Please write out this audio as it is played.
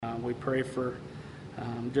We pray for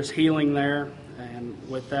just healing there. And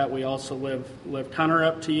with that, we also lift Hunter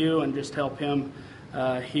up to you and just help him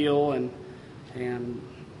heal. And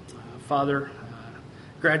Father,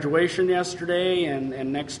 graduation yesterday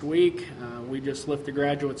and next week, we just lift the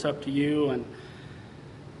graduates up to you. And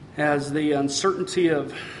as the uncertainty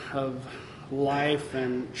of life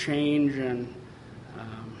and change, and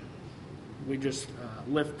we just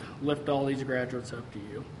lift all these graduates up to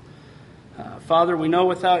you. Father, we know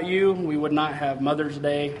without you, we would not have Mother's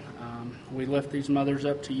Day. We lift these mothers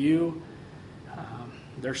up to you.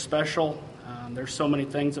 They're special. There's so many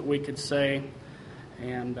things that we could say,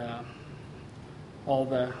 and all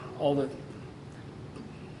the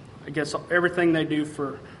I guess everything they do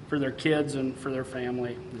for their kids and for their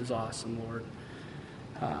family is awesome, Lord.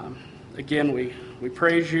 Again, we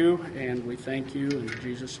praise you and we thank you in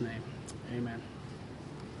Jesus' name. Amen.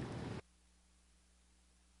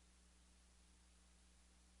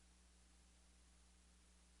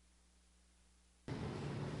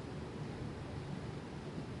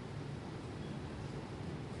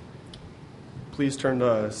 Please turn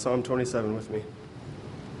to Psalm 27 with me.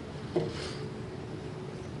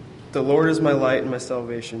 The Lord is my light and my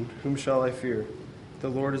salvation. Whom shall I fear? The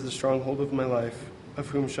Lord is the stronghold of my life. Of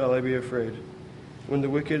whom shall I be afraid? When the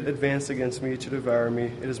wicked advance against me to devour me,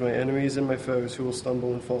 it is my enemies and my foes who will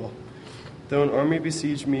stumble and fall. Though an army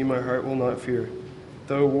besiege me, my heart will not fear.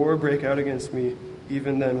 Though a war break out against me,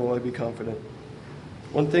 even then will I be confident.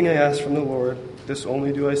 One thing I ask from the Lord, this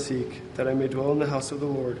only do I seek, that I may dwell in the house of the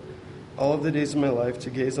Lord all of the days of my life, to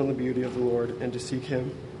gaze on the beauty of the Lord and to seek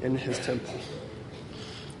him in his temple.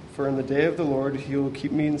 For in the day of the Lord he will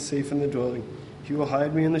keep me safe in the dwelling. He will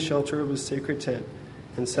hide me in the shelter of his sacred tent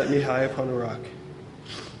and set me high upon a rock.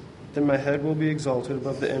 Then my head will be exalted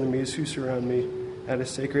above the enemies who surround me. At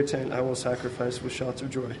his sacred tent I will sacrifice with shouts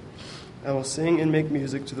of joy. I will sing and make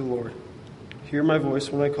music to the Lord. Hear my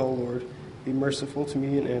voice when I call, Lord. Be merciful to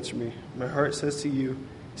me and answer me. My heart says to you,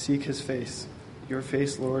 seek his face. Your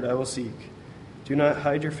face, Lord, I will seek. Do not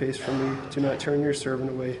hide your face from me. Do not turn your servant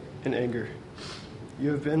away in anger.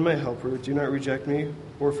 You have been my helper. Do not reject me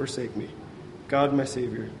or forsake me. God, my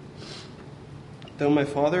Savior. Though my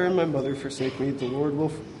father and my mother forsake me, the Lord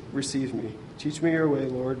will receive me. Teach me your way,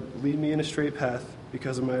 Lord. Lead me in a straight path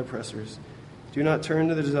because of my oppressors. Do not turn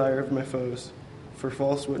to the desire of my foes, for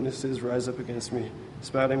false witnesses rise up against me,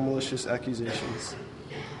 spouting malicious accusations.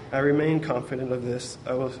 I remain confident of this.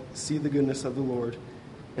 I will see the goodness of the Lord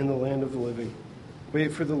in the land of the living.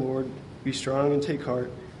 Wait for the Lord. Be strong and take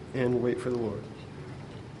heart, and wait for the Lord.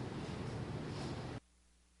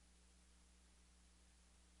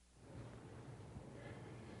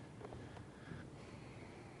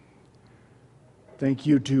 Thank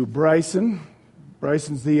you to Bryson.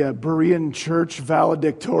 Bryson's the Berean Church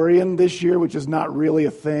valedictorian this year, which is not really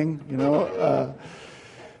a thing,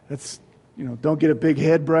 don't get a big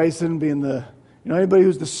head, Bryson. Being anybody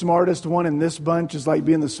who's the smartest one in this bunch is like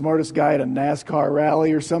being the smartest guy at a NASCAR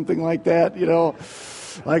rally or something like that,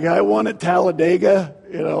 Like I won at Talladega,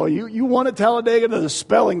 you won at Talladega to the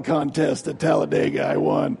spelling contest at Talladega. I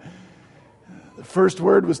won. The first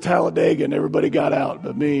word was Talladega and everybody got out,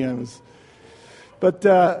 but me, I was. But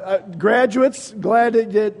graduates, glad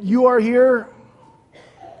that you are here.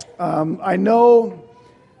 I know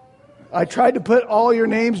I tried to put all your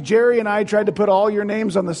names, Jerry and I tried to put all your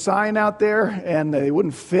names on the sign out there, and they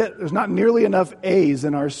wouldn't fit. There's not nearly enough A's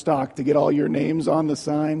in our stock to get all your names on the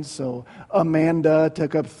sign. So Amanda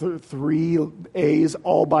took up 3 A's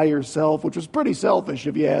all by herself, which was pretty selfish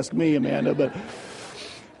if you ask me, Amanda.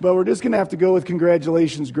 But we're just going to have to go with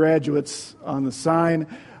congratulations, graduates, on the sign.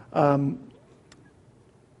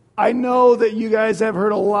 I know that you guys have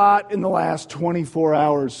heard a lot in the last 24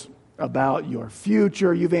 hours about your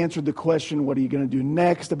future. You've answered the question, what are you going to do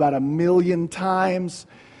next, about 1 million times.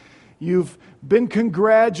 You've been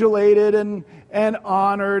congratulated and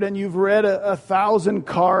honored, and you've read 1,000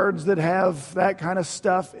 cards that have that kind of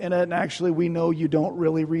stuff in it. And actually, we know you don't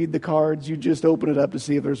really read the cards. You just open it up to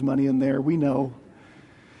see if there's money in there. We know.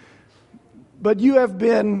 But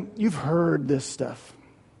you've heard this stuff.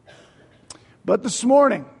 But this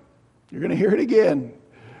morning, you're going to hear it again.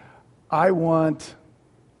 I want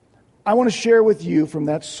to share with you from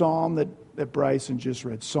that psalm that Bryson just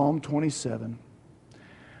read, Psalm 27.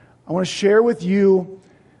 I want to share with you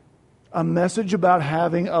a message about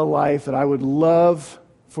having a life that I would love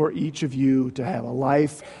for each of you to have, a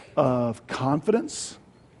life of confidence,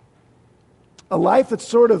 a life that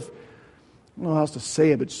sort of, I don't know how else to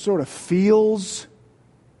say it, but sort of feels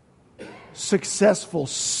successful,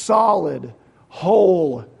 solid,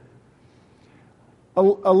 whole. A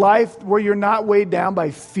life where you're not weighed down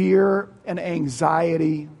by fear and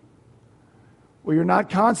anxiety where you're not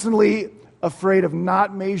constantly afraid of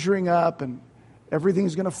not measuring up and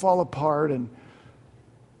everything's going to fall apart. And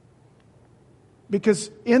because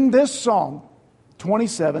in this Psalm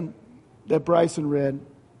 27 that Bryson read,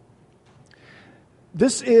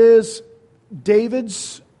 this is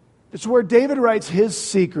it's where David writes his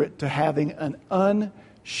secret to having an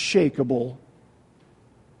unshakable,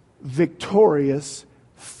 victorious,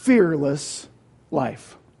 fearless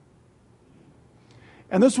life.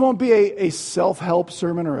 And this won't be a self-help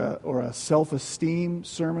sermon or a self-esteem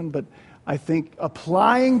sermon, but I think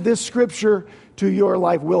applying this scripture to your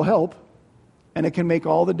life will help, and it can make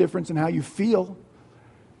all the difference in how you feel,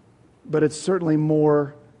 but it's certainly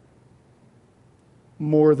more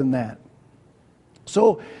than that.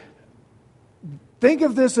 So think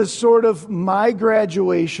of this as sort of my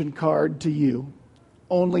graduation card to you,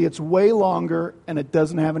 only it's way longer and it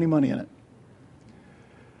doesn't have any money in it.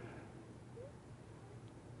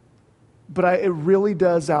 But it really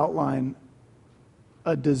does outline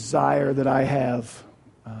a desire that I have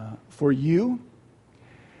for you.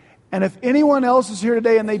 And if anyone else is here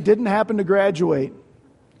today and they didn't happen to graduate,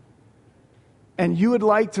 and you would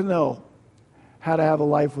like to know how to have a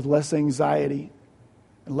life with less anxiety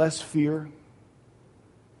and less fear,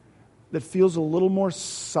 that feels a little more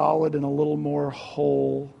solid and a little more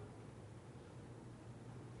whole,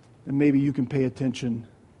 then maybe you can pay attention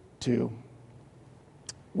to.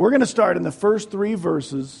 We're going to start in the first 3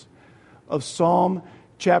 verses of Psalm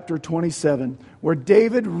chapter 27, where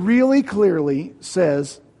David really clearly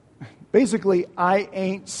says, basically, I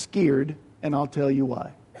ain't scared, and I'll tell you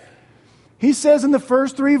why. He says in the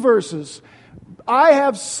first 3 verses, I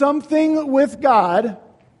have something with God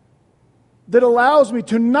that allows me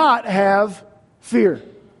to not have fear.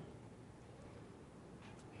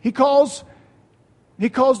 He calls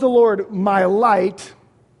the Lord my light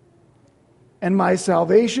and my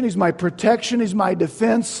salvation. He's my protection. He's my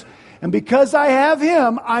defense. And because I have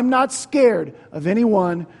Him, I'm not scared of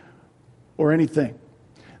anyone or anything.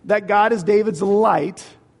 That God is David's light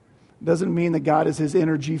doesn't mean that God is his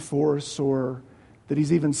energy force or that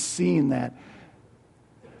he's even seen that.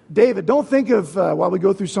 David, don't think of, while we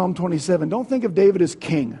go through Psalm 27, don't think of David as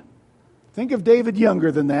king. Think of David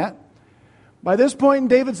younger than that. By this point in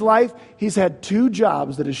David's life, he's had 2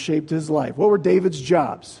 jobs that have shaped his life. What were David's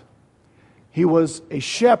jobs? He was a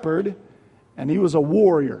shepherd and he was a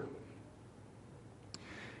warrior.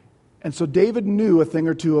 And so David knew a thing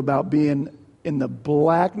or two about being in the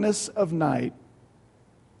blackness of night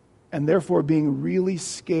and therefore being really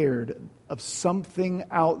scared of something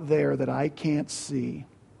out there that I can't see.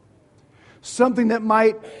 Something that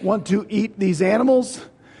might want to eat these animals.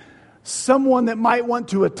 Someone that might want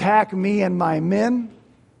to attack me and my men.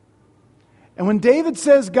 And when David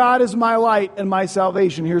says God is my light and my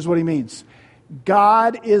salvation, here's what he means.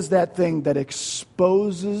 God is that thing that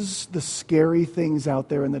exposes the scary things out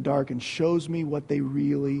there in the dark and shows me what they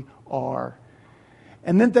really are.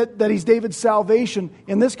 And then that He's David's salvation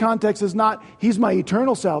in this context is not He's my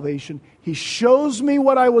eternal salvation. He shows me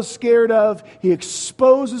what I was scared of. He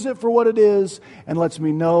exposes it for what it is and lets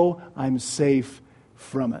me know I'm safe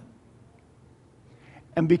from it.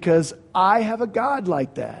 And because I have a God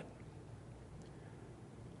like that,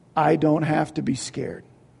 I don't have to be scared.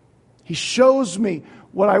 He shows me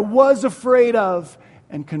what I was afraid of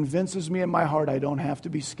and convinces me in my heart I don't have to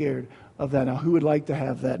be scared of that. Now, who would like to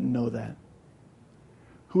have that and know that?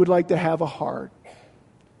 Who would like to have a heart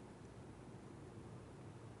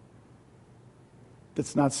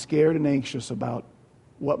that's not scared and anxious about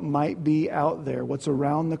what might be out there, what's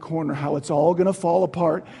around the corner, how it's all going to fall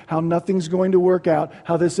apart, how nothing's going to work out,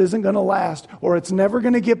 how this isn't going to last, or it's never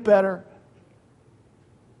going to get better?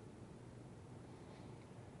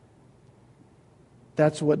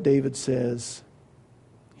 That's what David says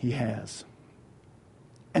he has.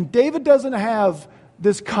 And David doesn't have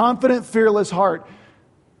this confident, fearless heart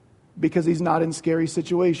because he's not in scary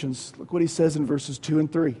situations. Look what he says in verses 2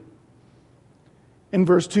 and 3. In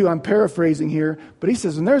verse 2, I'm paraphrasing here, but he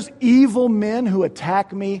says, "And there's evil men who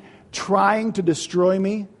attack me, trying to destroy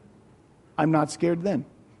me. I'm not scared then."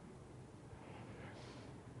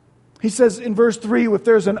 He says in verse 3, if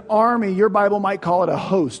there's an army, your Bible might call it a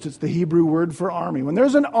host. It's the Hebrew word for army. When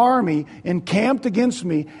there's an army encamped against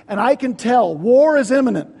me, and I can tell war is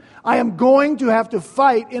imminent, I am going to have to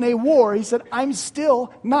fight in a war. He said, I'm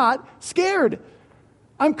still not scared.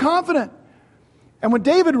 I'm confident. And when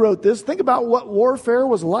David wrote this, think about what warfare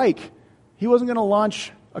was like. He wasn't going to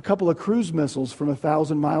launch a couple of cruise missiles from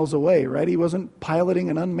 1,000 miles away, right? He wasn't piloting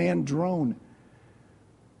an unmanned drone.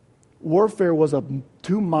 Warfare was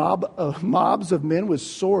two mobs of men with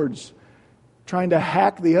swords trying to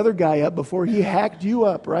hack the other guy up before he hacked you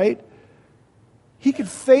up, right? he could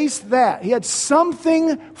face that. He had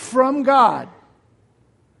something from God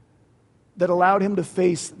that allowed him to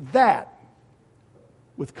face that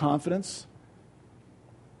with confidence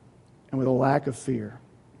and with a lack of fear.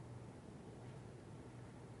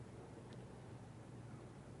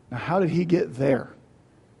 Now, how did he get there?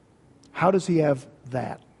 How does he have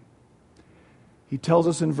that? He tells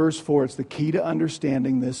us in verse 4, it's the key to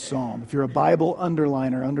understanding this psalm. If you're a Bible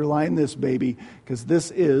underliner, underline this, baby, because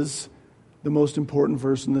this is the most important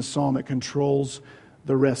verse in this psalm. It controls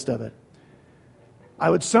the rest of it. I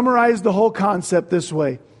would summarize the whole concept this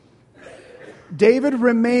way. David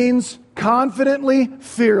remains confidently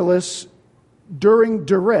fearless during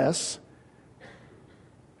duress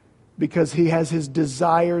because he has his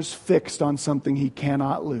desires fixed on something he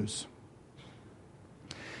cannot lose.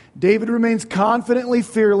 David remains confidently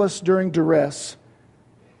fearless during duress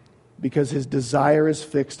because his desire is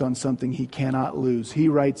fixed on something he cannot lose. He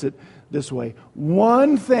writes it this way: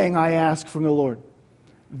 one thing I ask from the Lord.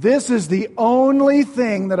 This is the only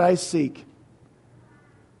thing that I seek,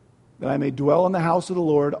 that I may dwell in the house of the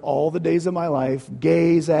Lord all the days of my life,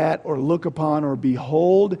 gaze at or look upon or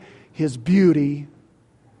behold His beauty,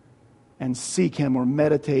 and seek Him or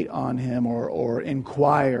meditate on Him or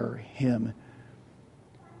inquire Him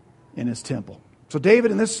in His temple. So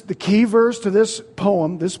David, in the key verse to this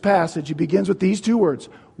poem, this passage, he begins with these two words: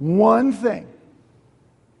 one thing.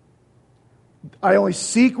 I only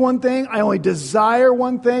seek one thing. I only desire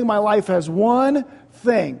one thing. My life has one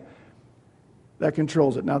thing that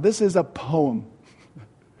controls it. Now, this is a poem.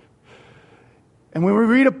 And when we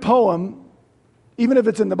read a poem, even if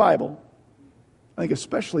it's in the Bible, I think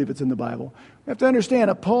especially if it's in the Bible, we have to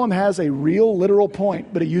understand a poem has a real literal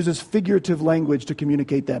point, but it uses figurative language to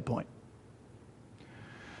communicate that point.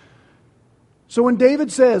 So when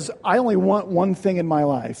David says, I only want one thing in my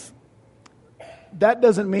life, that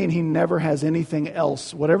doesn't mean he never has anything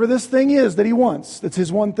else. Whatever this thing is that he wants, that's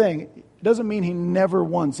his one thing, it doesn't mean he never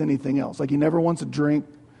wants anything else. Like he never wants a drink.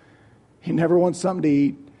 He never wants something to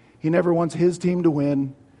eat. He never wants his team to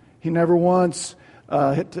win. He never wants he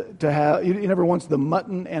never wants the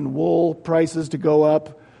mutton and wool prices to go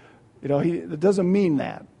up. It doesn't mean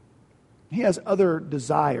that. He has other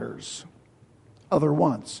desires, other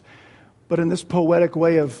wants. But in this poetic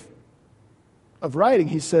way of writing,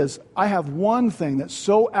 he says, I have one thing that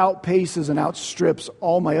so outpaces and outstrips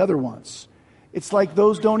all my other wants. It's like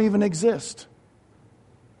those don't even exist.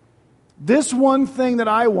 This one thing that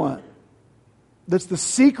I want, that's the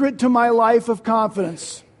secret to my life of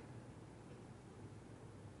confidence,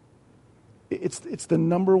 it's the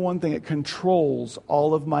number one thing. It controls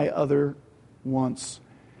all of my other wants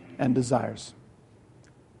and desires.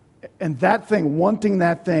 And that thing, wanting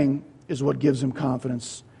that thing, is what gives him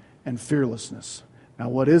confidence and fearlessness. Now,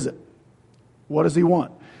 what is it? What does he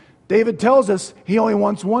want? David tells us he only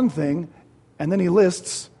wants one thing, and then he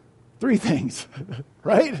lists three things,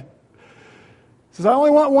 right? He says, I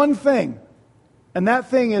only want one thing, and that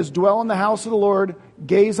thing is dwell in the house of the Lord,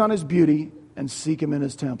 gaze on His beauty, and seek Him in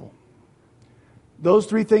His temple. Those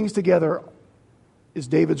three things together is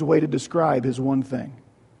David's way to describe his one thing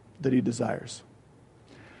that he desires.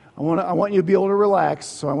 I want you to be able to relax,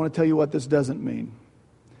 so I want to tell you what this doesn't mean.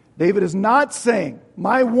 David is not saying,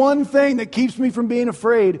 my one thing that keeps me from being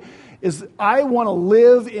afraid is I want to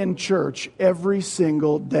live in church every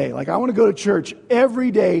single day. Like I want to go to church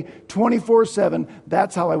every day, 24/7.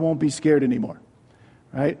 That's how I won't be scared anymore.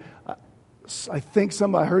 Right?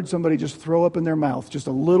 I heard somebody just throw up in their mouth just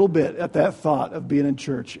a little bit at that thought of being in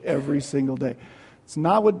church every single day. It's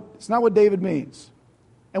not what David means.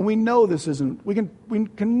 And we know this isn't, we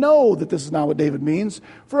can know that this is not what David means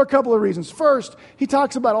for a couple of reasons. First, he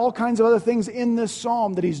talks about all kinds of other things in this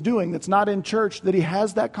psalm that he's doing that's not in church, that he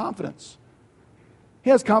has that confidence. He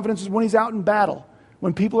has confidence when he's out in battle,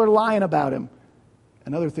 when people are lying about him,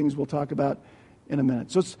 and other things we'll talk about in a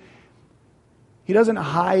minute. So he doesn't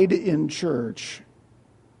hide in church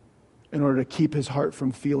in order to keep his heart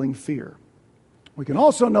from feeling fear. We can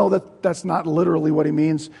also know that that's not literally what he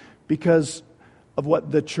means because of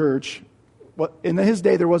what the church, in his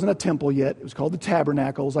day there wasn't a temple yet. It was called the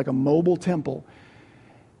tabernacle. It was like a mobile temple.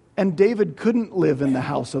 And David couldn't live in the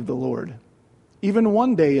house of the Lord, even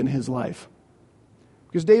one day in his life.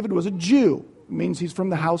 Because David was a Jew. It means he's from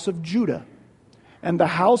the house of Judah. And the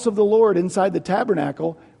house of the Lord inside the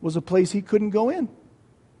tabernacle was a place he couldn't go in.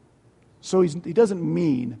 So he doesn't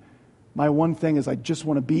mean, my one thing is I just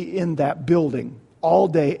want to be in that building all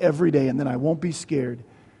day, every day, and then I won't be scared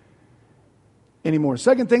anymore.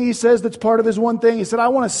 Second thing he says that's part of his one thing, he said, I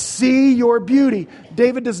want to see your beauty.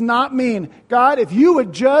 David does not mean, God, if you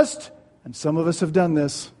would just, and some of us have done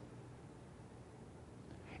this,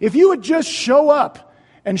 If you would just show up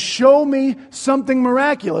and show me something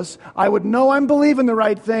miraculous, I would know I'm believing the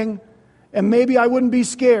right thing, and maybe I wouldn't be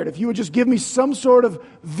scared. If you would just give me some sort of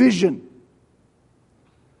vision.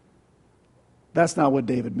 That's not what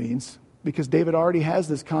David means, because David already has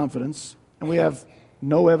this confidence, and we have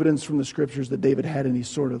no evidence from the Scriptures that David had any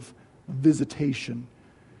sort of visitation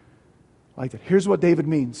like that. Here's what David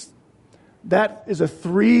means. That is a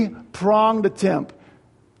three-pronged attempt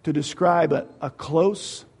to describe a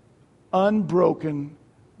close, unbroken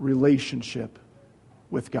relationship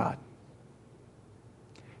with God.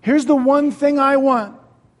 Here's the one thing I want.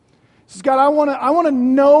 He says, God, I want to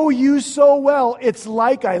know you so well, it's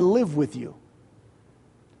like I live with you.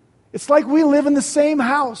 It's like we live in the same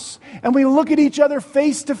house and we look at each other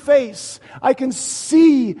face to face. I can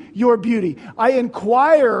see your beauty. I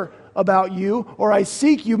inquire about you, or I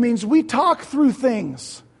seek you, means we talk through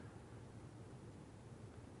things.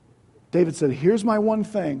 David said, here's my one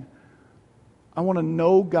thing. I want to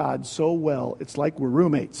know God so well, it's like we're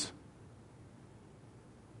roommates.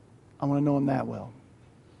 I want to know him that well.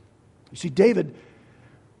 You see, David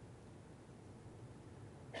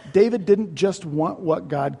didn't just want what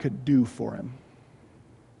God could do for him.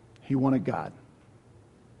 He wanted God.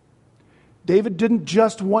 David didn't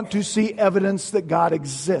just want to see evidence that God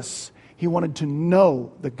exists. He wanted to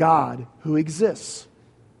know the God who exists.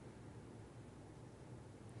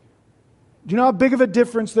 Do you know how big of a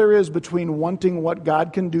difference there is between wanting what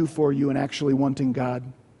God can do for you and actually wanting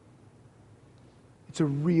God? It's a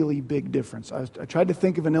really big difference. I tried to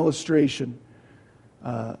think of an illustration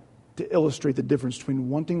to illustrate the difference between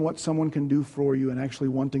wanting what someone can do for you and actually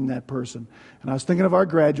wanting that person. And I was thinking of our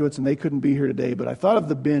graduates, and they couldn't be here today, but I thought of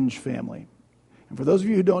the Binge family. And for those of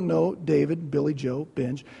you who don't know David, Billy Joe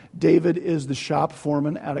Binge, David is the shop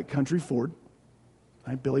foreman out at Country Ford.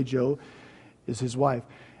 Right? Billy Joe is his wife.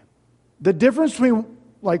 The difference between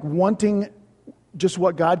wanting just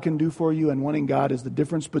what God can do for you and wanting God is the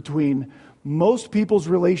difference between most people's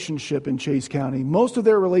relationship in Chase County, most of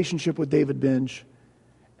their relationship with David Binge,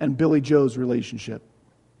 and Billy Joe's relationship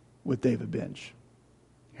with David Binge.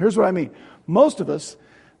 Here's what I mean. Most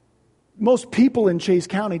people in Chase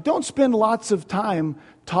County don't spend lots of time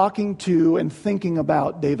talking to and thinking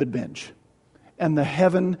about David Binge and the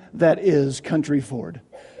heaven that is Country Ford.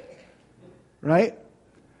 Right?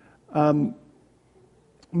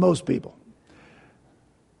 Most people.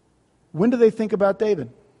 When do they think about David?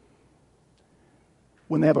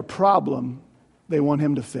 When they have a problem they want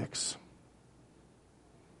him to fix.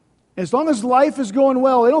 As long as life is going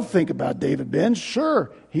well, they don't think about David Binge. Sure,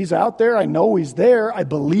 he's out there. I know he's there. I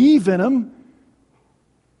believe in him.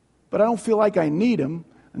 But I don't feel like I need him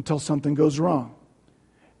until something goes wrong.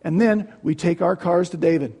 And then we take our cars to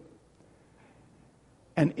David.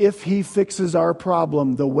 And if he fixes our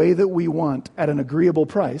problem the way that we want at an agreeable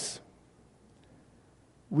price,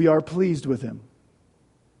 we are pleased with him.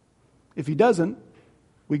 If he doesn't,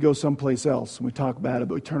 we go someplace else and we talk about it,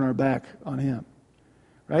 but we turn our back on him.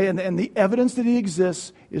 Right? And the evidence that he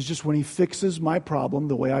exists is just when he fixes my problem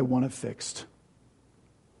the way I want it fixed.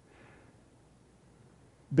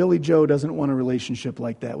 Billy Joe doesn't want a relationship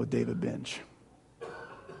like that with David Binge.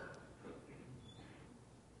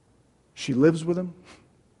 She lives with him.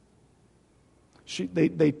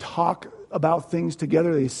 They talk about things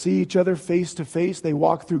together. They see each other face to face. They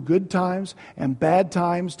walk through good times and bad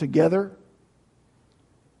times together.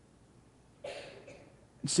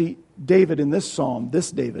 See, David in this psalm,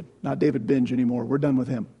 this David, not David Binge anymore, we're done with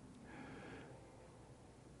him.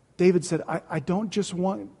 David said, I don't just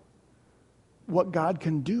want what God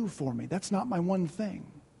can do for me. That's not my one thing.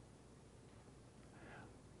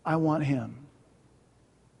 I want him.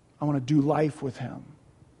 I want to do life with him.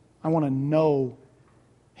 I want to know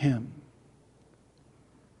him.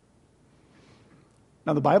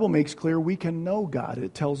 Now, the Bible makes clear we can know God.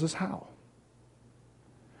 It tells us how.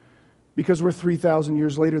 Because we're 3,000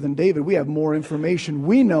 years later than David, we have more information.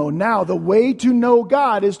 We know now the way to know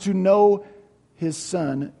God is to know his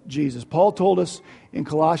Son, Jesus. Paul told us in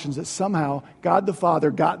Colossians that somehow God the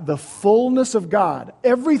Father got the fullness of God,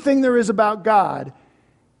 everything there is about God,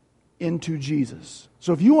 into Jesus.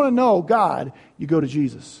 So if you want to know God, you go to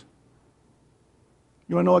Jesus.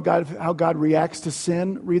 You want to know how God reacts to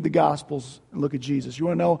sin? Read the Gospels and look at Jesus. You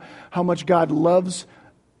want to know how much God loves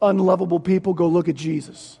unlovable people? Go look at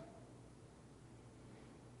Jesus.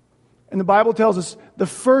 And the Bible tells us the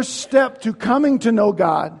first step to coming to know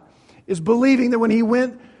God is believing that when he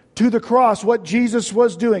went to the cross, what Jesus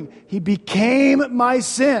was doing, he became my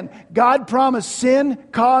sin. God promised sin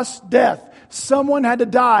costs death. Someone had to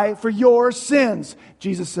die for your sins.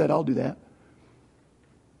 Jesus said, I'll do that.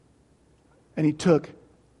 And he took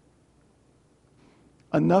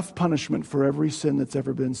enough punishment for every sin that's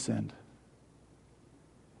ever been sinned.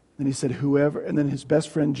 Then he said, and then his best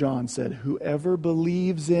friend John said, whoever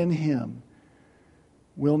believes in him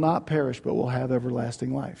will not perish, but will have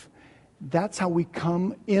everlasting life. That's how we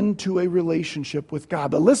come into a relationship with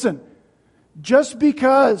God. But listen, just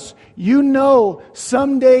because you know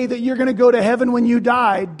someday that you're going to go to heaven when you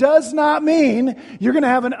die does not mean you're going to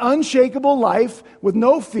have an unshakable life with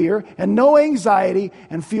no fear and no anxiety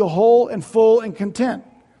and feel whole and full and content.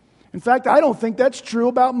 In fact, I don't think that's true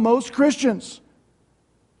about most Christians.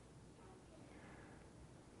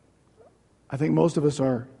 I think most of us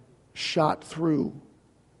are shot through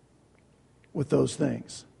with those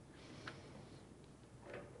things.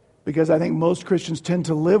 Because I think most Christians tend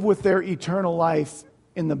to live with their eternal life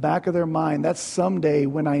in the back of their mind. That's someday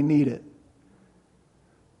when I need it.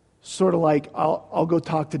 Sort of like I'll go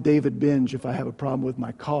talk to David Binge if I have a problem with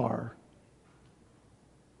my car,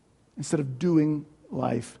 instead of doing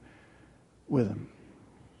life with him.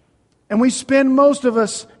 And we spend, most of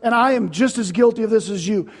us, and I am just as guilty of this as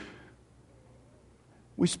you,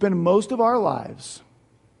 we spend most of our lives,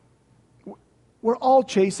 we're all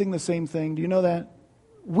chasing the same thing. Do you know that?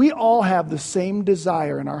 We all have the same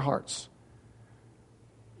desire in our hearts.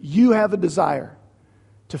 You have a desire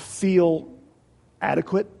to feel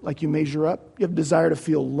adequate, like you measure up. You have a desire to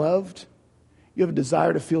feel loved. You have a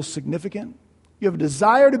desire to feel significant. You have a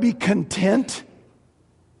desire to be content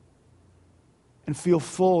and feel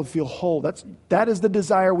full and feel whole. That is the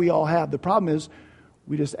desire we all have. The problem is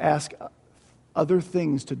we just ask other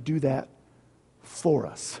things to do that for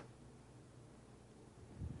us.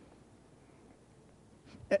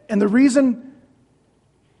 And the reason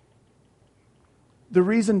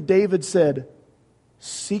David said,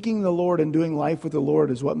 seeking the Lord and doing life with the Lord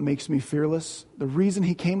is what makes me fearless, the reason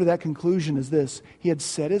he came to that conclusion is this: he had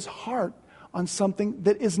set his heart on something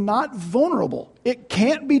that is not vulnerable. It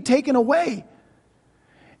can't be taken away.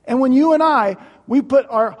 And when you and we put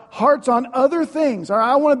our hearts on other things.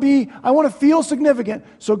 I want to feel significant.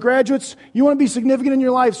 So graduates, you want to be significant in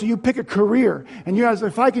your life, so you pick a career. And you guys,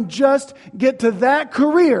 if I can just get to that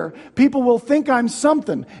career, people will think I'm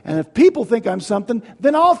something. And if people think I'm something,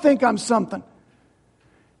 then I'll think I'm something.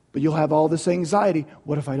 But you'll have all this anxiety.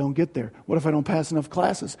 What if I don't get there? What if I don't pass enough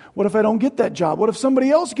classes? What if I don't get that job? What if somebody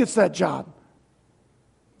else gets that job?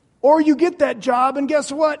 Or you get that job and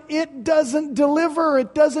guess what? It doesn't deliver.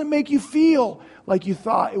 It doesn't make you feel like you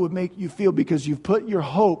thought it would make you feel, because you've put your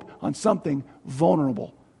hope on something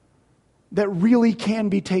vulnerable that really can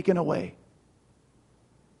be taken away.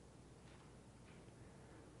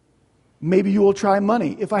 Maybe you will try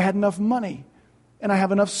money. If I had enough money and I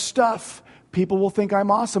have enough stuff, people will think I'm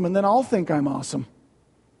awesome, and then I'll think I'm awesome.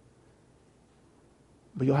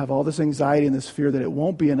 But you'll have all this anxiety and this fear that it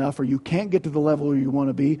won't be enough, or you can't get to the level where you want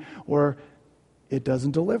to be, or it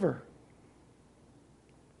doesn't deliver.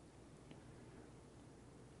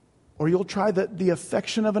 Or you'll try the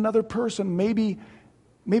affection of another person. Maybe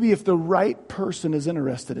if the right person is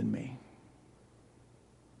interested in me.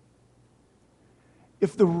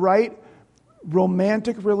 If the right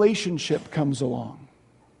romantic relationship comes along,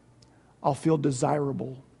 I'll feel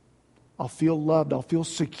desirable. I'll feel loved. I'll feel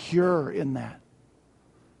secure in that.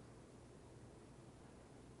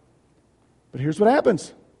 But here's what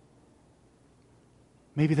happens.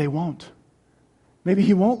 Maybe they won't. Maybe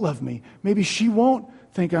he won't love me. Maybe she won't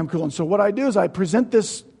think I'm cool. And so what I do is I present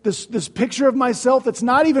this picture of myself that's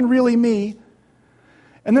not even really me.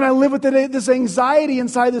 And then I live with this anxiety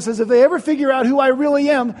inside that says if they ever figure out who I really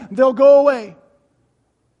am, they'll go away.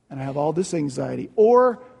 And I have all this anxiety.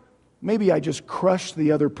 Or maybe I just crush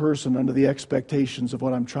the other person under the expectations of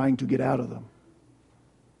what I'm trying to get out of them.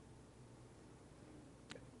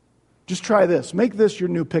 Just try this. Make this your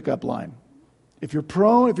new pickup line. If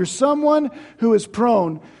you're someone who is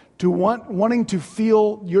prone to wanting to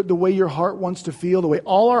feel the way your heart wants to feel, the way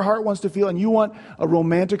all our heart wants to feel, and you want a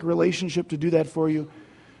romantic relationship to do that for you,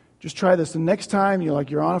 just try this. The next time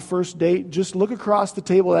you're on a first date, just look across the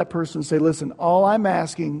table at that person and say, listen, all I'm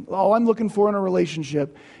looking for in a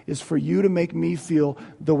relationship is for you to make me feel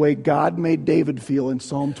the way God made David feel in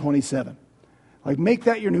Psalm 27. Like, make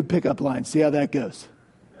that your new pickup line. See how that goes.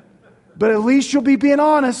 But at least you'll be being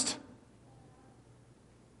honest.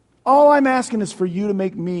 All I'm asking is for you to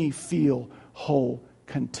make me feel whole,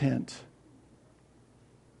 content,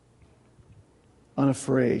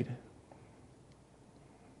 unafraid.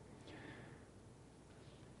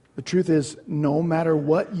 The truth is, no matter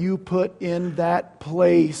what you put in that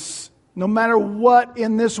place, no matter what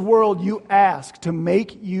in this world you ask to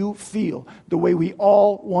make you feel the way we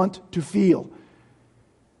all want to feel,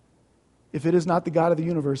 if it is not the God of the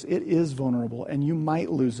universe, it is vulnerable, and you might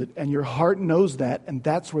lose it, and your heart knows that, and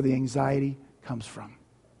that's where the anxiety comes from.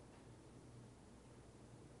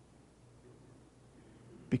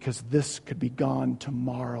 Because this could be gone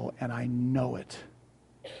tomorrow, and I know it.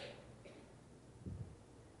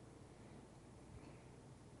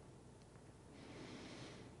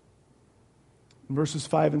 In verses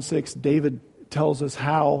 5 and 6, David tells us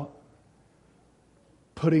how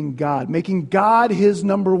making God his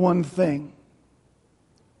number one thing,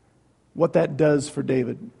 what that does for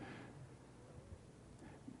David.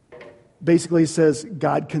 Basically, he says,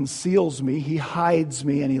 God conceals me, he hides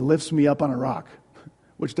me, and he lifts me up on a rock,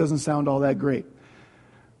 which doesn't sound all that great.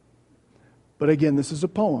 But again, this is a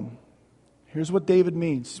poem. Here's what David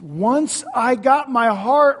means. Once I got my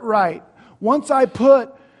heart right, once I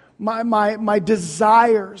put my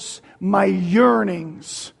desires, my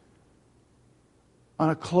yearnings on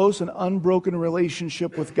a close and unbroken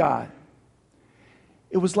relationship with God,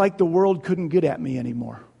 it was like the world couldn't get at me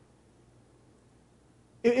anymore.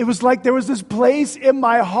 It was like there was this place in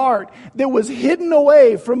my heart that was hidden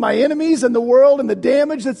away from my enemies and the world and the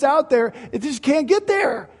damage that's out there. It just can't get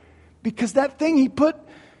there because that thing he put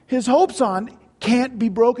his hopes on can't be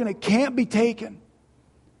broken. It can't be taken.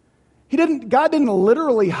 God didn't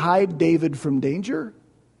literally hide David from danger.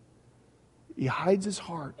 He hides his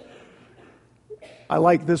heart. I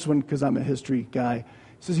like this one because I'm a history guy. It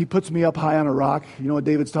says he puts me up high on a rock. You know what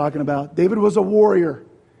David's talking about? David was a warrior.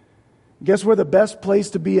 Guess where the best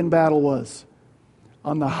place to be in battle was?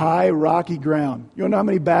 On the high, rocky ground. You know how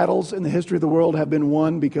many battles in the history of the world have been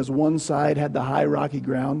won because one side had the high, rocky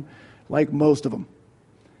ground? Like most of them.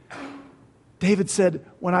 David said,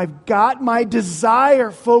 when I've got my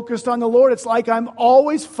desire focused on the Lord, it's like I'm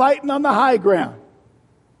always fighting on the high ground.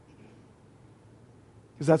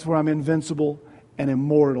 Because that's where I'm invincible and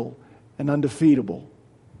immortal and undefeatable.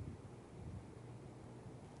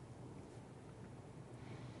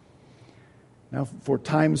 Now, for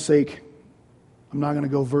time's sake, I'm not going to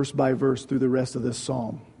go verse by verse through the rest of this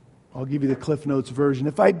psalm. I'll give you the Cliff Notes version.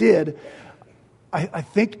 If I did, I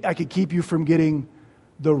think I could keep you from getting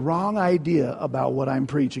the wrong idea about what I'm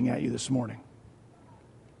preaching at you this morning.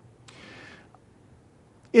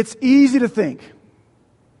 It's easy to think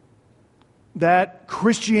that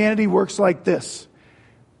Christianity works like this.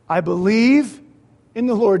 I believe in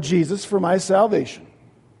the Lord Jesus for my salvation.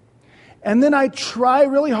 And then I try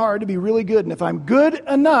really hard to be really good. And if I'm good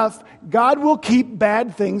enough, God will keep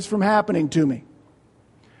bad things from happening to me.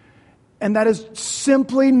 And that is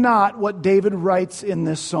simply not what David writes in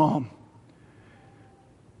this psalm.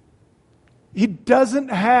 He doesn't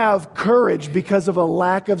have courage because of a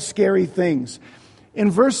lack of scary things.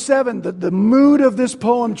 In verse 7, the mood of this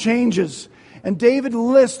poem changes. And David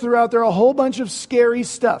lists throughout there a whole bunch of scary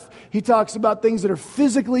stuff. He talks about things that are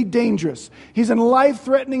physically dangerous. He's in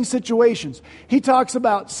life-threatening situations. He talks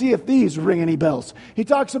about, see if these ring any bells. He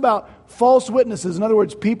talks about false witnesses. In other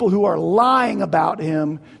words, people who are lying about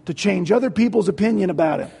him to change other people's opinion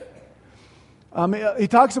about him. He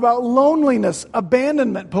talks about loneliness,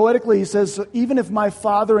 abandonment. Poetically, he says, even if my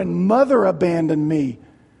father and mother abandon me,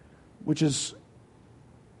 which is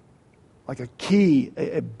like a key,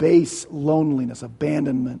 a base loneliness,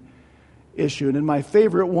 abandonment issue. And then my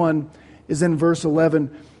favorite one is in verse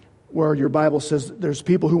 11, where your Bible says there's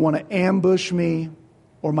people who want to ambush me,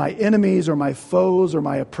 or my enemies, or my foes, or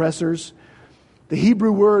my oppressors. The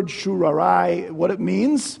Hebrew word shurarai, what it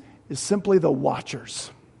means is simply the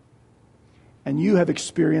watchers. And you have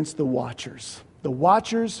experienced the watchers. The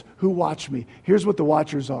watchers who watch me. Here's what the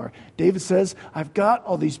watchers are. David says, I've got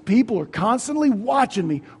all these people who are constantly watching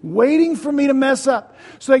me, waiting for me to mess up.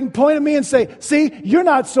 So they can point at me and say, see, you're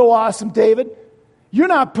not so awesome, David. You're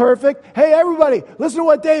not perfect. Hey, everybody, listen to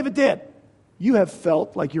what David did. You have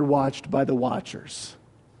felt like you're watched by the watchers.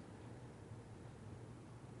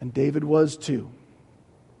 And David was too.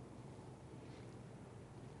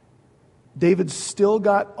 David's still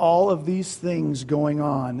got all of these things going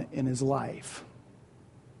on in his life.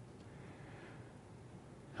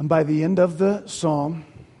 And by the end of the psalm,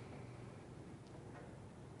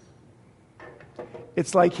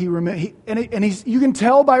 it's like you can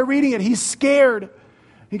tell by reading it, he's scared.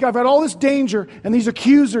 I've got all this danger and these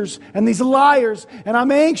accusers and these liars and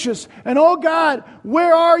I'm anxious. And oh God,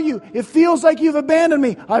 where are you? It feels like you've abandoned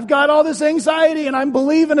me. I've got all this anxiety and I'm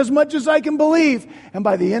believing as much as I can believe. And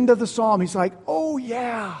by the end of the psalm, he's like, oh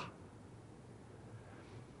yeah.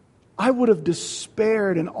 I would have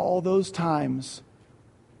despaired in all those times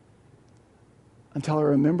until I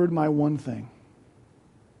remembered my one thing.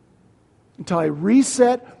 Until I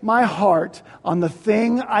reset my heart on the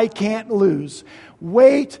thing I can't lose.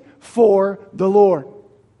 Wait for the Lord.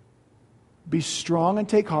 Be strong and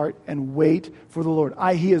take heart and wait for the Lord.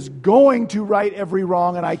 He is going to right every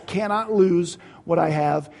wrong, and I cannot lose what I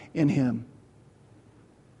have in Him.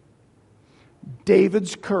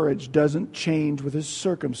 David's courage doesn't change with his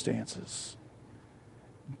circumstances.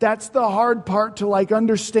 That's the hard part to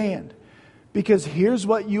understand. Because here's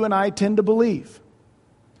what you and I tend to believe.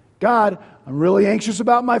 God, I'm really anxious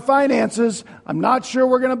about my finances. I'm not sure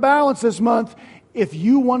we're going to balance this month. If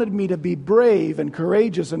you wanted me to be brave and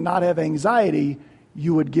courageous and not have anxiety,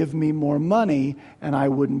 you would give me more money and I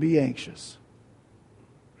wouldn't be anxious.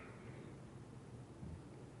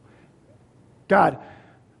 God,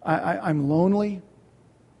 I'm lonely.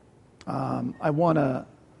 I want a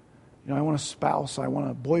spouse. I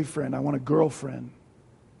want a boyfriend. I want a girlfriend.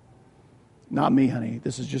 Not me, honey.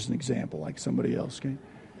 This is just an example, like somebody else. Okay?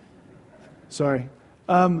 Sorry.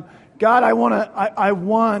 God, I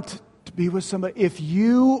want to be with somebody. If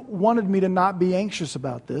you wanted me to not be anxious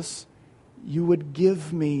about this, you would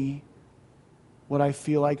give me what I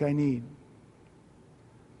feel like I need.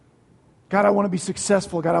 God, I want to be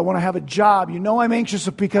successful. God, I want to have a job. You know I'm anxious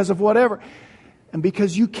because of whatever. And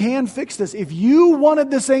because you can fix this. If you wanted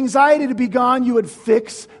this anxiety to be gone, you would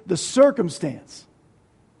fix the circumstance.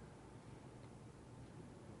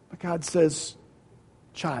 But God says,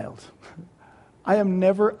 child, I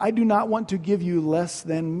do not want to give you less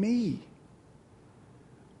than me.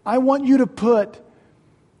 I want you to put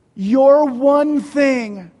your one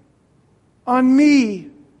thing on me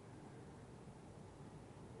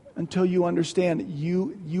until you understand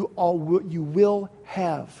you will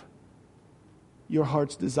have your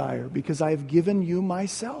heart's desire because I have given you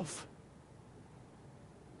myself.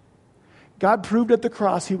 God proved at the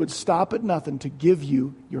cross He would stop at nothing to give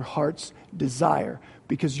you your heart's desire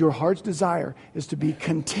because your heart's desire is to be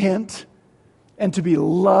content and to be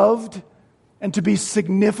loved and to be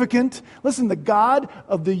significant. Listen, the God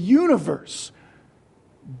of the universe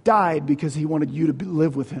died because He wanted you to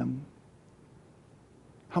live with Him.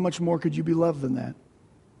 How much more could you be loved than that?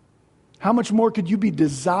 How much more could you be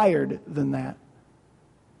desired than that?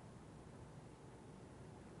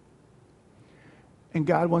 And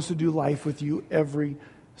God wants to do life with you every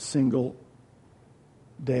single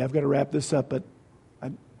day. I've got to wrap this up, but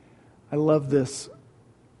I love this.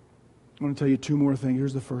 I want to tell you two more things.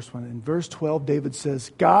 Here's the first one. In verse 12, David says,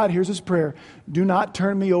 God, here's his prayer, do not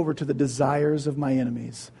turn me over to the desires of my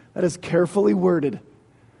enemies. That is carefully worded.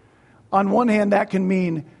 On one hand, that can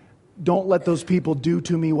mean don't let those people do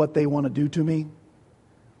to me what they want to do to me.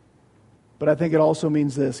 But I think it also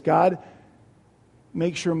means this. God,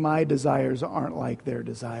 make sure my desires aren't like their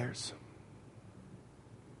desires.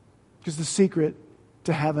 Because the secret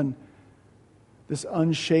to having this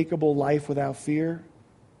unshakable life without fear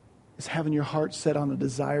is having your heart set on a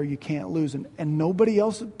desire you can't lose. And nobody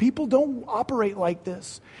else, people don't operate like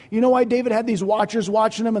this. You know why David had these watchers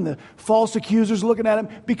watching him and the false accusers looking at him?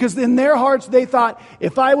 Because in their hearts they thought,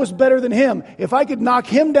 if I was better than him, if I could knock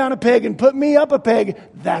him down a peg and put me up a peg,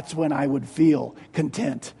 that's when I would feel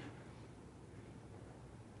content.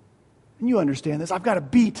 And you understand this. I've got to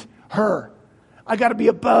beat her. I've got to be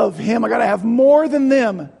above him. I've got to have more than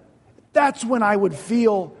them. That's when I would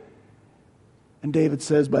feel. And David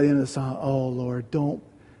says by the end of the song, oh Lord, don't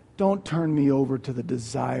turn me over to the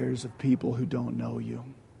desires of people who don't know you.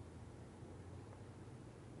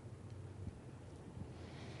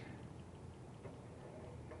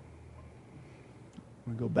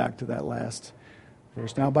 I'm going to go back to that last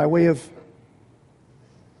verse. Now, by way of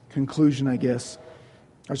conclusion, I guess,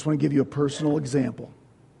 I just want to give you a personal example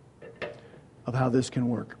of how this can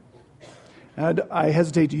work. And I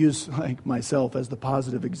hesitate to use myself as the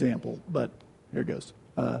positive example, but here it goes.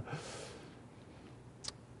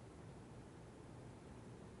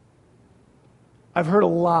 I've heard a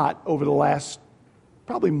lot over the last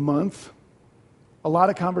probably month, a lot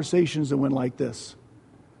of conversations that went like this.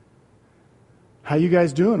 How you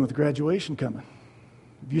guys doing with graduation coming?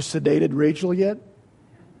 Have you sedated Rachel yet?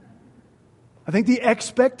 I think the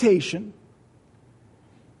expectation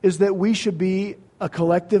is that we should be a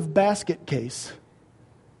collective basket case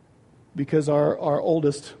because our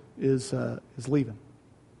oldest is leaving.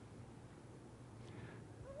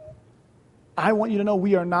 I want you to know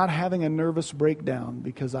we are not having a nervous breakdown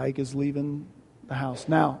because Ike is leaving the house.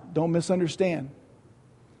 Now, don't misunderstand.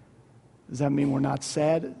 Does that mean we're not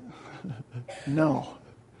sad? No.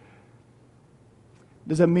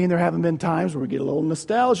 Does that mean there haven't been times where we get a little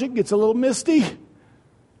nostalgic, gets a little misty?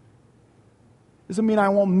 Does it mean I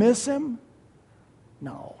won't miss him?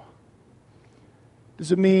 No.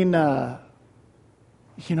 Does it mean, when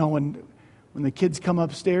the kids come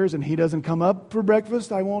upstairs and he doesn't come up for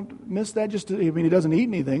breakfast, I won't miss that? He doesn't eat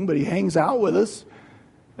anything, but he hangs out with us,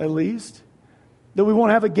 at least. that we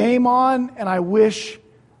won't have a game on, and I wish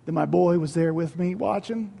that my boy was there with me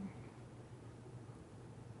watching.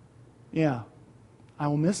 Yeah, I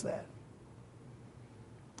will miss that.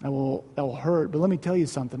 That will hurt. But let me tell you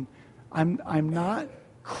something. I'm not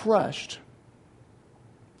crushed.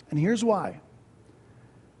 And here's why.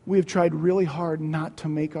 We have tried really hard not to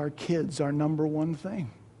make our kids our number one thing.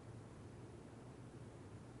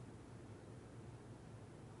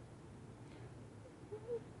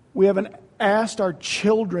 We haven't asked our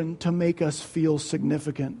children to make us feel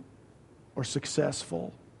significant or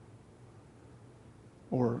successful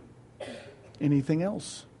or anything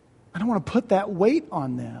else. I don't want to put that weight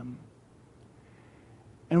on them.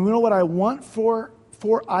 And you know what I want for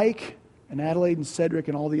Ike and Adelaide and Cedric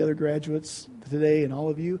and all the other graduates today and all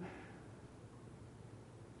of you?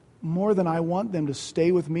 More than I want them to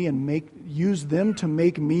stay with me and use them to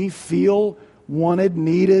make me feel wanted,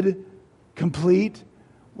 needed, complete.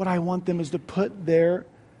 What I want them is to put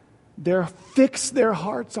fix their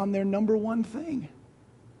hearts on their number one thing.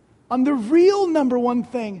 On the real number one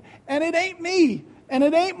thing. And it ain't me. And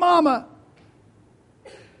it ain't mama.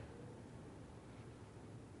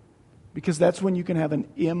 Because that's when you can have an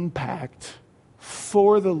impact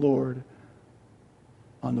for the Lord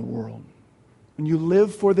on the world. When you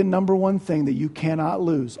live for the number one thing that you cannot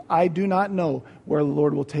lose. I do not know where the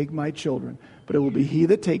Lord will take my children, but it will be He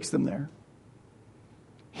that takes them there.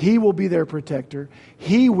 He will be their protector.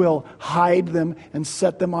 He will hide them and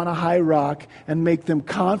set them on a high rock and make them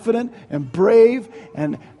confident and brave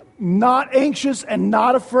and not anxious and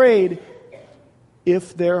not afraid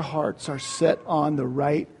if their hearts are set on the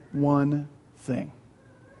right one thing.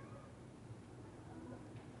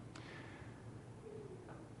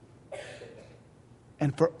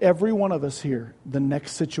 And for every one of us here, the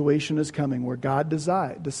next situation is coming where God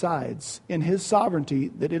decides in His sovereignty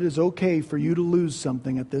that it is okay for you to lose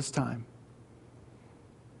something at this time.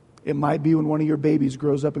 It might be when one of your babies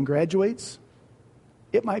grows up and graduates.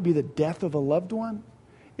 It might be the death of a loved one.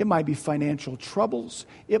 It might be financial troubles.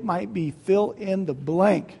 It might be fill in the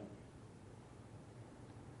blank.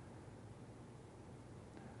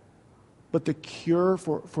 But the cure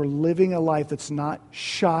for living a life that's not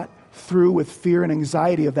shot through with fear and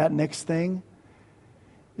anxiety of that next thing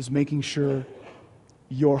is making sure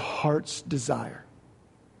your heart's desire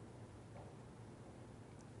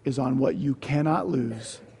is on what you cannot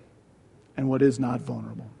lose and what is not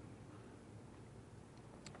vulnerable.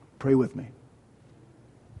 Pray with me.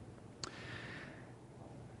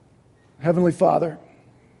 Heavenly Father,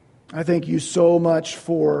 I thank you so much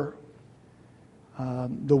for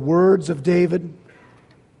the words of David.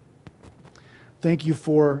 Thank you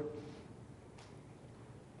for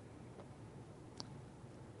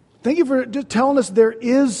just telling us there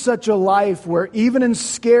is such a life where even in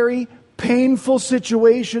scary, painful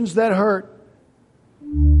situations that hurt,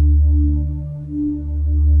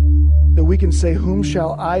 that we can say, whom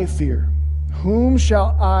shall I fear? Whom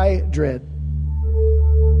shall I dread?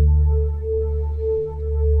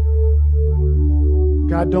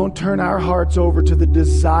 God, don't turn our hearts over to the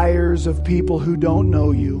desires of people who don't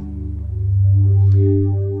know you.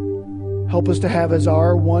 Help us to have as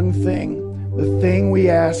our one thing, the thing we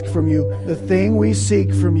ask from you, the thing we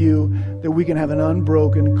seek from you, that we can have an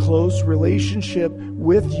unbroken, close relationship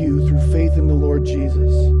with you through faith in the Lord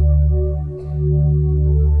Jesus.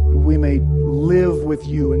 We may live with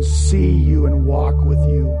you and see you and walk with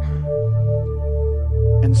you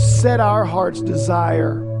and set our heart's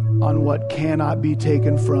desire on what cannot be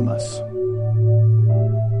taken from us.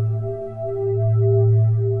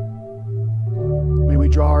 May we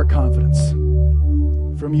draw our confidence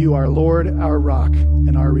from you, our Lord, our rock,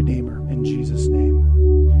 and our Redeemer. In Jesus' name.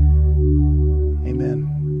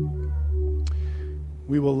 Amen.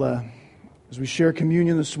 We will, as we share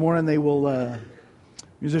communion this morning,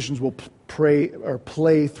 musicians will pray or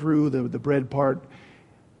play through the bread part.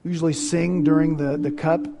 We usually sing during the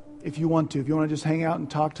cup. If you want to just hang out and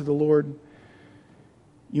talk to the Lord,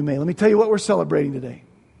 you may. Let me tell you what we're celebrating today.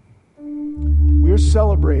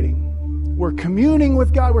 We're communing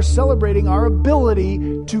with God. We're celebrating our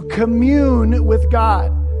ability to commune with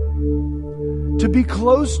God, to be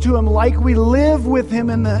close to Him like we live with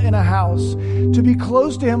Him in a house, to be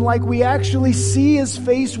close to Him like we actually see His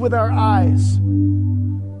face with our eyes,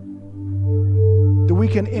 that we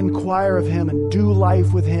can inquire of Him and do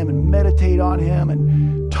life with Him and meditate on Him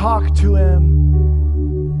and talk to Him.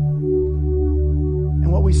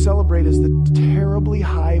 And what we celebrate is the terribly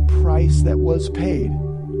high price that was paid,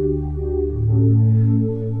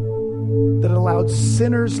 that allowed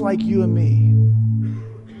sinners like you and me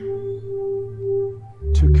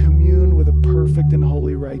to commune with a perfect and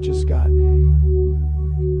holy, righteous God.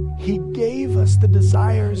 He gave us the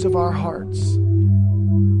desires of our hearts.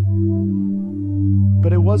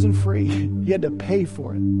 But it wasn't free. He had to pay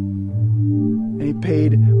for it. And he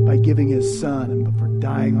paid by giving his son and for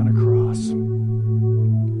dying on a cross.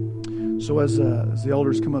 So as the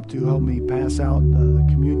elders come up to help me pass out the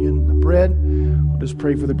communion, the bread, I'll just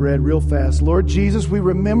pray for the bread real fast. Lord Jesus, we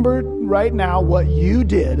remember right now what you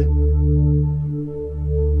did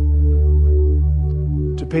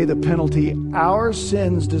to pay the penalty our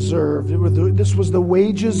sins deserved. This was the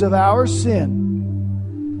wages of our sin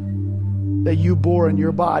that you bore in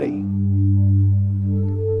your body.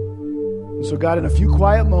 And so God, in a few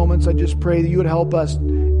quiet moments, I just pray that you would help us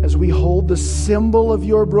as we hold the symbol of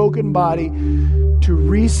your broken body to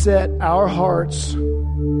reset our hearts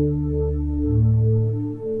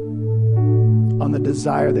on the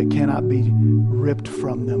desire that cannot be ripped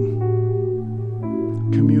from them.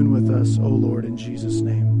 Commune with us, O Lord, in Jesus'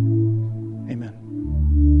 name. Amen.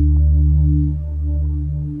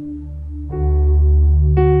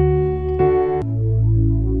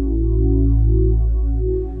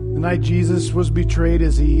 The night Jesus was betrayed,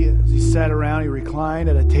 as he sat around, he reclined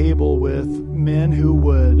at a table with men who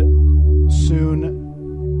would soon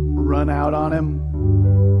run out on him,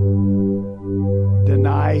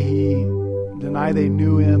 deny they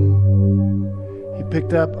knew him. He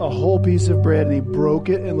picked up a whole piece of bread and he broke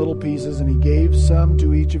it in little pieces and he gave some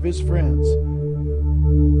to each of his friends.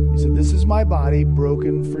 He said, "This is my body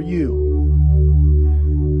broken for you."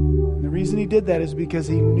 And the reason he did that is because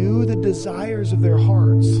he knew the desires of their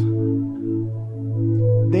hearts.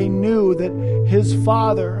 They knew that his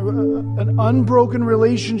Father, an unbroken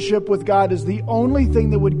relationship with God, is the only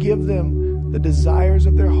thing that would give them the desires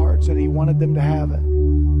of their hearts, and he wanted them to have it.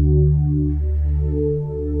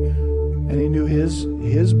 And he knew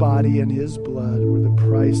his body and his blood were the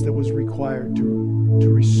price that was required to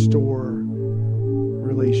restore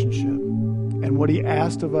relationship. And what he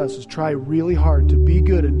asked of us is try really hard to be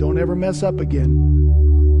good and don't ever mess up again.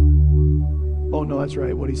 Oh, no, that's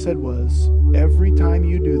right. What he said was, every time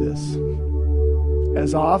you do this,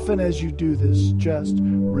 as often as you do this, just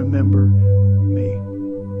remember me.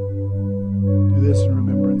 Do this in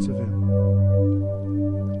remembrance of him.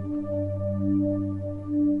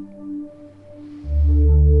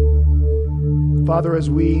 Father, as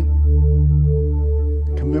we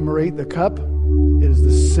commemorate the cup, it is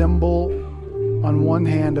the symbol on one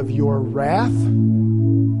hand of your wrath,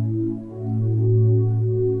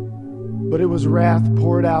 but it was wrath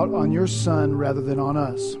poured out on your Son rather than on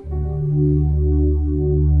us.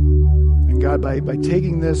 And God, by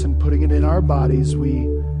taking this and putting it in our bodies, we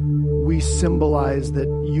symbolize that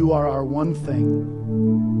you are our one thing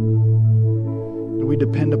that we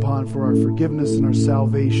depend upon for our forgiveness and our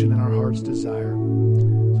salvation and our heart's desire.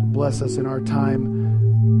 So bless us in our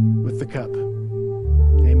time with the cup.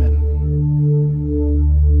 Amen.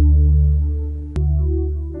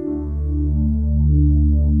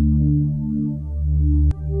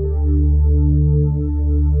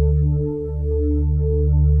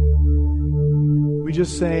 We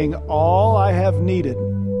just sang, all I have needed,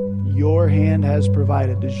 your hand has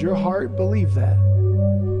provided. Does your heart believe that?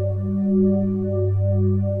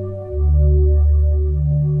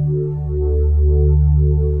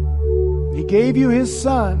 He gave you his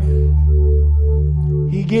Son.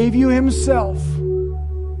 He gave you himself.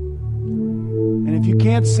 And if you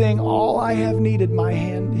can't sing, all I have needed,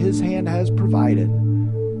 his hand has provided,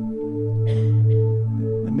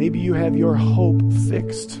 then maybe you have your hope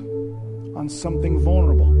fixed on something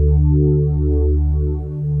vulnerable.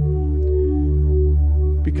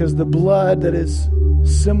 Because the blood that is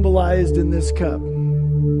symbolized in this cup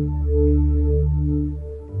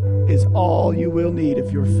is all you will need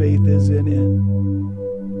if your faith is in it.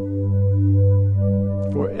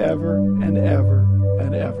 Forever and ever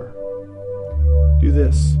and ever. Do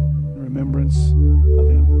this in remembrance of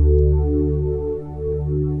him.